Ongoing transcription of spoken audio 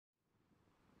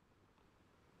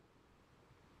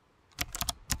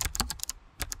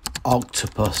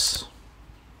Octopus.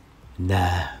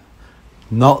 Nah,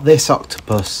 not this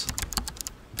octopus.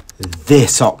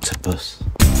 This octopus.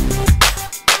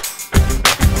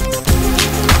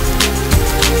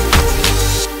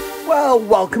 Well,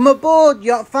 welcome aboard,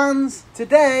 yacht fans.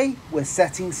 Today we're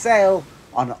setting sail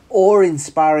on an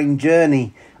awe-inspiring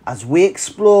journey as we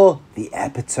explore the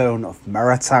epitome of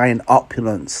maritime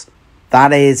opulence.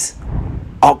 That is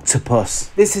Octopus.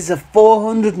 This is a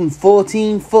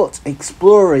 414-foot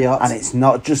explorer yacht, and it's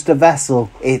not just a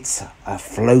vessel, it's a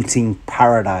floating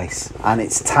paradise. And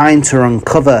it's time to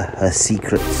uncover her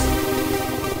secrets.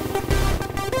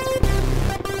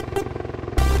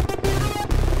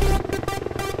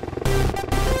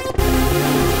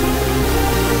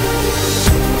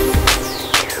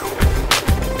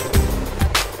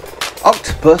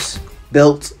 Octopus,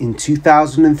 built in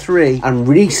 2003 and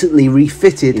recently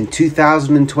refitted in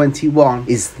 2021,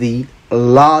 is the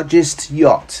largest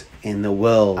yacht in the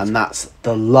world, and that's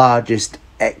the largest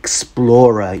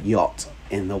explorer yacht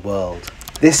in the world.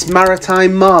 This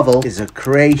maritime marvel is a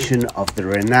creation of the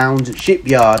renowned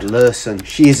shipyard Lursen.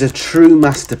 She is a true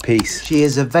masterpiece. She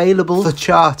is available for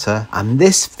charter, and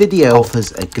this video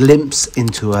offers a glimpse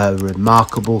into her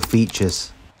remarkable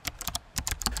features.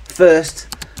 First,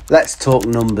 let's talk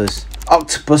numbers.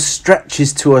 Octopus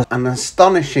stretches to an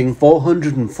astonishing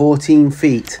 414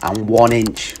 feet and 1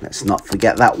 inch. Let's not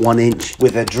forget that 1 inch.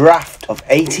 With a draft of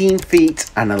 18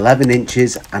 feet and 11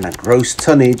 inches and a gross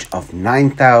tonnage of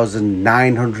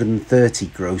 9,930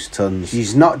 gross tons.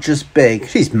 She's not just big,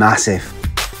 she's massive.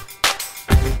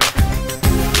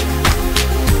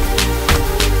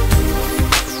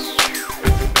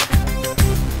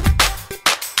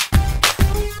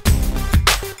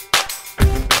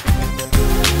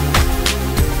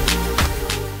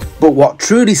 But what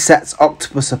truly sets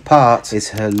Octopus apart is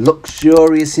her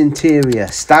luxurious interior,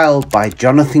 styled by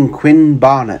Jonathan Quinn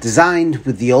Barnett. Designed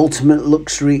with the ultimate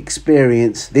luxury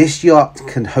experience, this yacht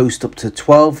can host up to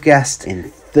 12 guests in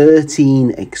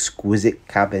 13 exquisite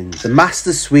cabins. The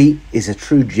master suite is a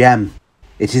true gem.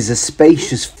 It is a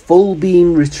spacious full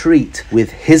beam retreat with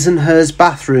his and hers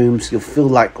bathrooms. You'll feel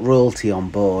like royalty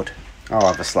on board. I'll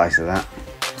have a slice of that.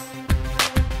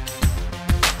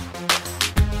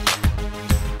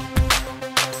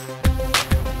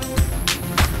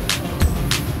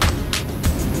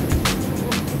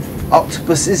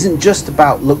 Octopus isn't just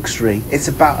about luxury, it's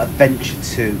about adventure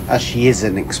too, as she is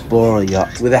an explorer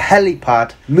yacht. With a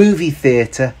helipad, movie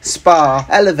theatre, spa,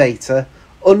 elevator,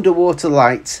 underwater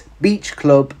lights, beach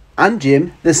club and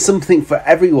gym, there's something for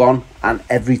everyone and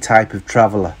every type of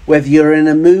traveller. Whether you're in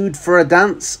a mood for a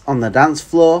dance on the dance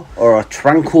floor or a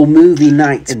tranquil movie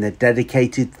night in the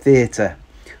dedicated theatre,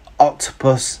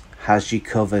 Octopus has you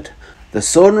covered. The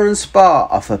sauna and spa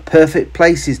offer perfect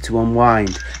places to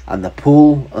unwind, and the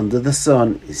pool under the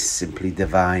sun is simply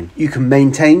divine. You can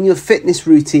maintain your fitness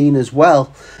routine as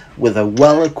well with a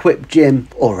well-equipped gym,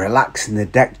 or relax in the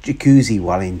deck jacuzzi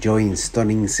while enjoying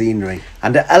stunning scenery.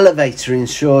 And an elevator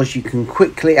ensures you can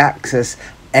quickly access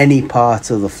any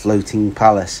part of the floating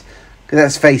palace. Because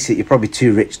let's face it, you're probably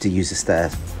too rich to use the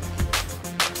stairs.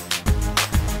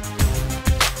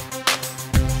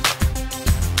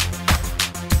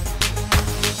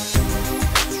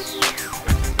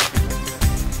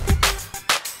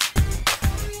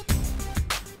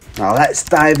 Now let's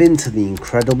dive into the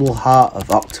incredible heart of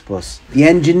Octopus, the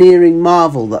engineering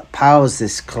marvel that powers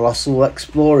this colossal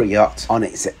explorer yacht on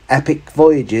its epic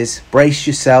voyages. Brace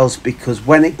yourselves, because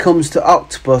when it comes to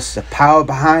Octopus, the power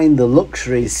behind the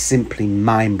luxury is simply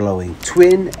mind-blowing.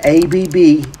 Twin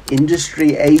ABB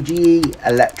Industry AGE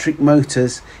electric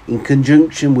motors in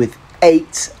conjunction with 8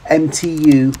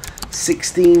 MTU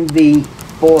 16V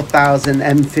 4000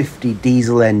 M50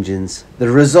 diesel engines.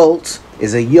 The result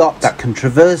is a yacht that can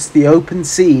traverse the open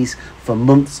seas for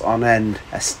months on end,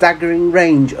 a staggering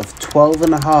range of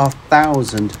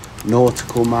 12,500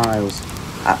 nautical miles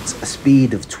at a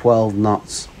speed of 12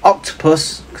 knots.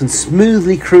 Octopus can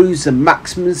smoothly cruise a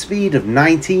maximum speed of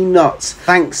 19 knots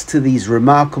thanks to these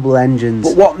remarkable engines.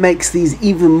 But what makes these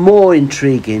even more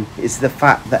intriguing is the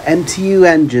fact that MTU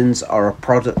engines are a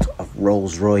product of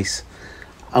Rolls-Royce,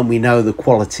 and we know the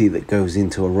quality that goes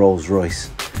into a Rolls-Royce.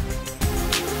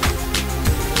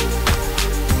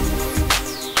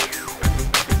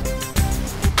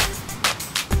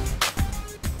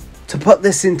 To put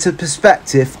this into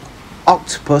perspective,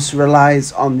 Octopus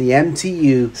relies on the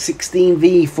MTU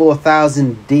 16V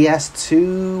 4000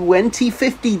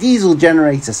 DS22050 diesel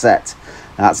generator set.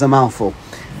 That's a mouthful.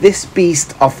 This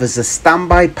beast offers a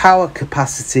standby power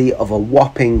capacity of a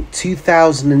whopping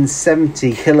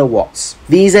 2070 kilowatts.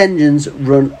 These engines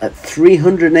run at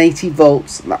 380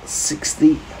 volts, that's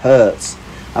 60 hertz,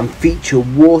 and feature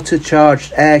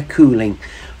water-charged air cooling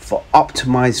for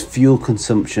optimized fuel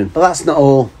consumption. But that's not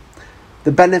all.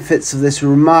 The benefits of this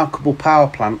remarkable power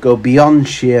plant go beyond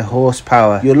sheer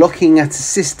horsepower. You're looking at a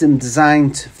system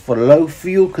designed for low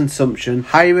fuel consumption,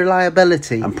 high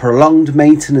reliability and prolonged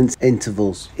maintenance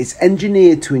intervals. It's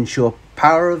engineered to ensure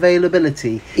power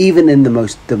availability even in the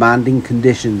most demanding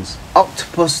conditions.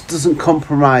 Octopus doesn't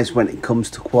compromise when it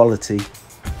comes to quality.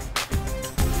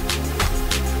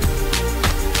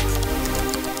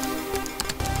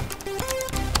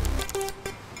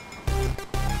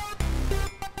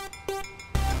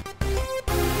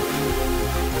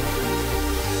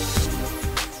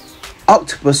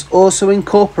 Octopus also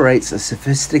incorporates a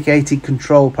sophisticated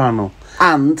control panel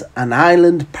and an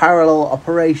island parallel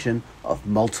operation of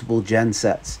multiple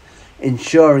gensets,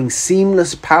 ensuring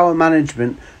seamless power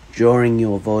management during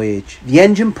your voyage. The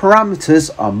engine parameters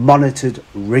are monitored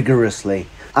rigorously,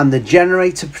 and the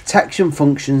generator protection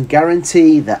functions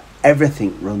guarantee that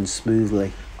everything runs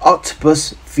smoothly.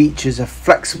 Octopus features a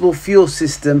flexible fuel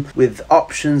system with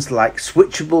options like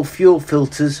switchable fuel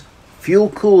filters, fuel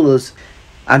coolers,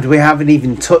 and we haven't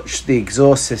even touched the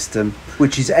exhaust system,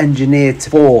 which is engineered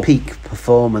for peak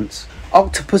performance.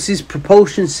 Octopus's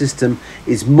propulsion system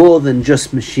is more than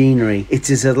just machinery. It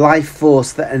is a life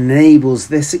force that enables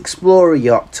this explorer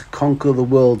yacht to conquer the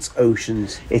world's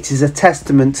oceans. It is a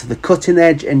testament to the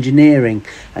cutting-edge engineering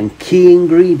and key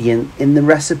ingredient in the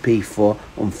recipe for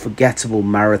unforgettable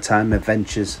maritime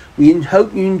adventures. We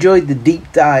hope you enjoyed the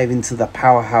deep dive into the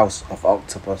powerhouse of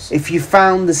Octopus. If you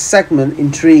found this segment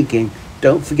intriguing,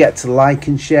 don't forget to like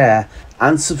and share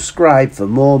and subscribe for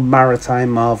more maritime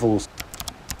marvels.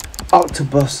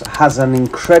 Octopus has an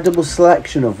incredible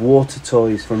selection of water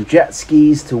toys, from jet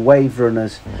skis to wave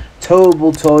runners,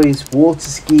 towable toys, water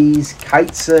skis, kite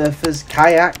surfers,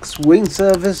 kayaks,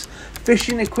 windsurfers,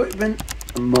 fishing equipment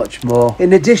and much more.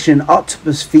 In addition,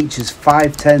 Octopus features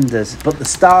 5 tenders, but the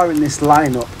star in this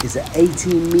lineup is an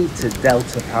 18-meter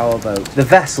Delta powerboat. The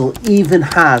vessel even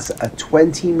has a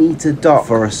 20-meter dock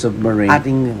for a submarine,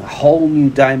 adding a whole new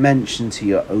dimension to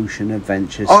your ocean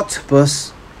adventures.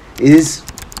 Octopus is,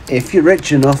 if you're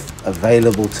rich enough,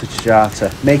 available to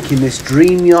charter, making this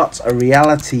dream yacht a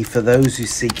reality for those who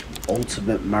seek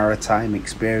ultimate maritime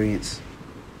experience.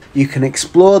 You can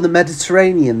explore the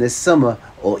Mediterranean this summer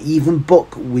or even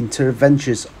book winter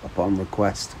adventures upon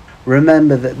request.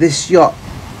 Remember that this yacht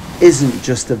isn't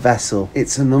just a vessel,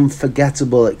 it's an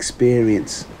unforgettable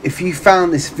experience. If you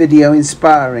found this video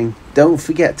inspiring, don't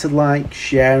forget to like,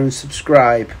 share and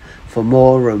subscribe for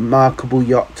more remarkable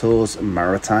yacht tours and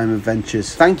maritime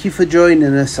adventures. Thank you for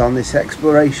joining us on this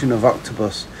exploration of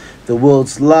Octopus, the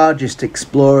world's largest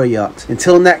explorer yacht.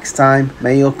 Until next time,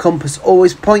 may your compass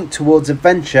always point towards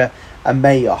adventure and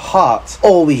may your heart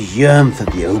always yearn for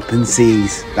the open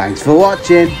seas. Thanks for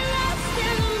watching.